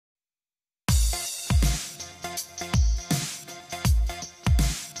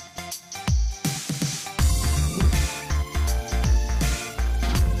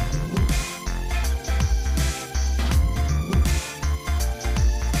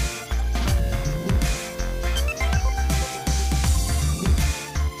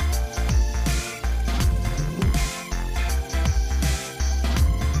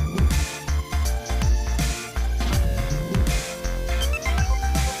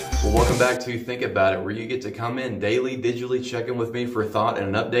Welcome back to Think About It, where you get to come in daily, digitally check in with me for thought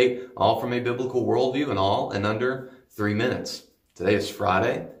and an update, all from a biblical worldview and all in under 3 minutes. Today is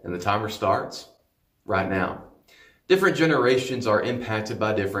Friday, and the timer starts right now. Different generations are impacted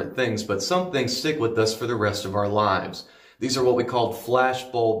by different things, but some things stick with us for the rest of our lives. These are what we call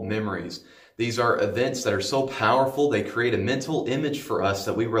flashbulb memories. These are events that are so powerful, they create a mental image for us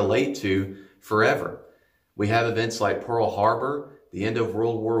that we relate to forever. We have events like Pearl Harbor, the end of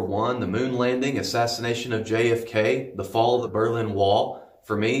World War I, the moon landing, assassination of JFK, the fall of the Berlin Wall.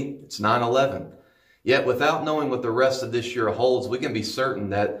 For me, it's 9/11. Yet without knowing what the rest of this year holds, we can be certain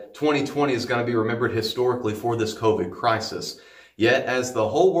that 2020 is going to be remembered historically for this COVID crisis. Yet as the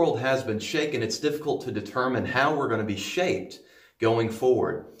whole world has been shaken, it's difficult to determine how we're going to be shaped going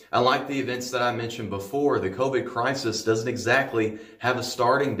forward. Unlike the events that I mentioned before, the COVID crisis doesn't exactly have a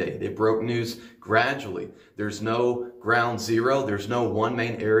starting date. It broke news gradually. There's no ground zero. There's no one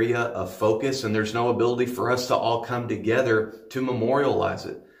main area of focus, and there's no ability for us to all come together to memorialize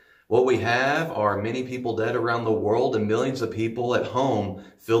it. What we have are many people dead around the world and millions of people at home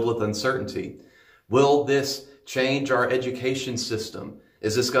filled with uncertainty. Will this change our education system?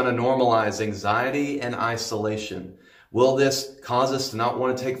 Is this going to normalize anxiety and isolation? Will this cause us to not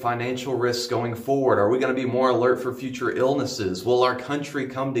want to take financial risks going forward? Are we going to be more alert for future illnesses? Will our country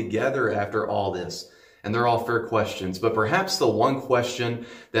come together after all this? And they're all fair questions. But perhaps the one question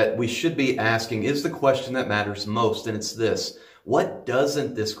that we should be asking is the question that matters most, and it's this: what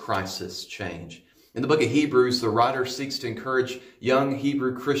doesn't this crisis change? In the book of Hebrews, the writer seeks to encourage young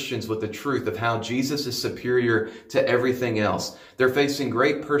Hebrew Christians with the truth of how Jesus is superior to everything else. They're facing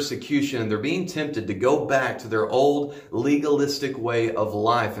great persecution, and they're being tempted to go back to their old legalistic way of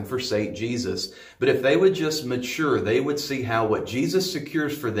life and forsake Jesus. But if they would just mature, they would see how what Jesus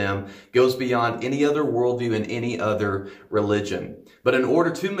secures for them goes beyond any other worldview and any other religion. But in order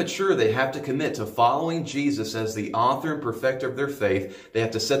to mature, they have to commit to following Jesus as the author and perfecter of their faith. They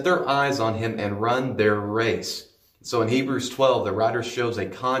have to set their eyes on Him and run their race. So in Hebrews 12, the writer shows a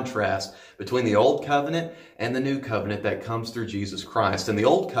contrast between the Old Covenant and the New Covenant that comes through Jesus Christ. In the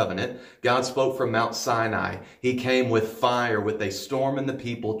Old Covenant, God spoke from Mount Sinai. He came with fire, with a storm, and the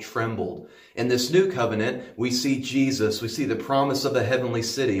people trembled. In this New Covenant, we see Jesus, we see the promise of a heavenly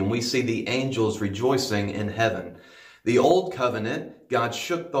city, and we see the angels rejoicing in heaven. The Old Covenant, God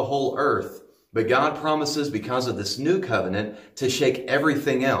shook the whole earth, but God promises, because of this New Covenant, to shake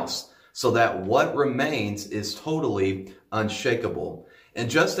everything else, so that what remains is totally unshakable. And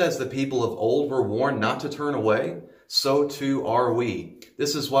just as the people of old were warned not to turn away, so too are we.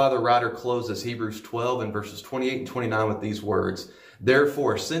 This is why the writer closes Hebrews 12 and verses 28 and 29 with these words: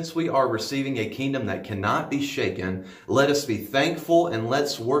 "Therefore, since we are receiving a kingdom that cannot be shaken, let us be thankful and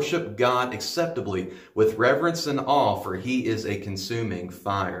let's worship God acceptably with reverence and awe, for He is a consuming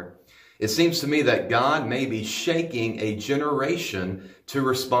fire." It seems to me that God may be shaking a generation to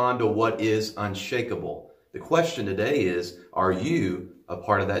respond to what is unshakable. The question today is, are you a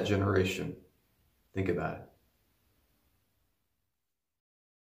part of that generation? Think about it.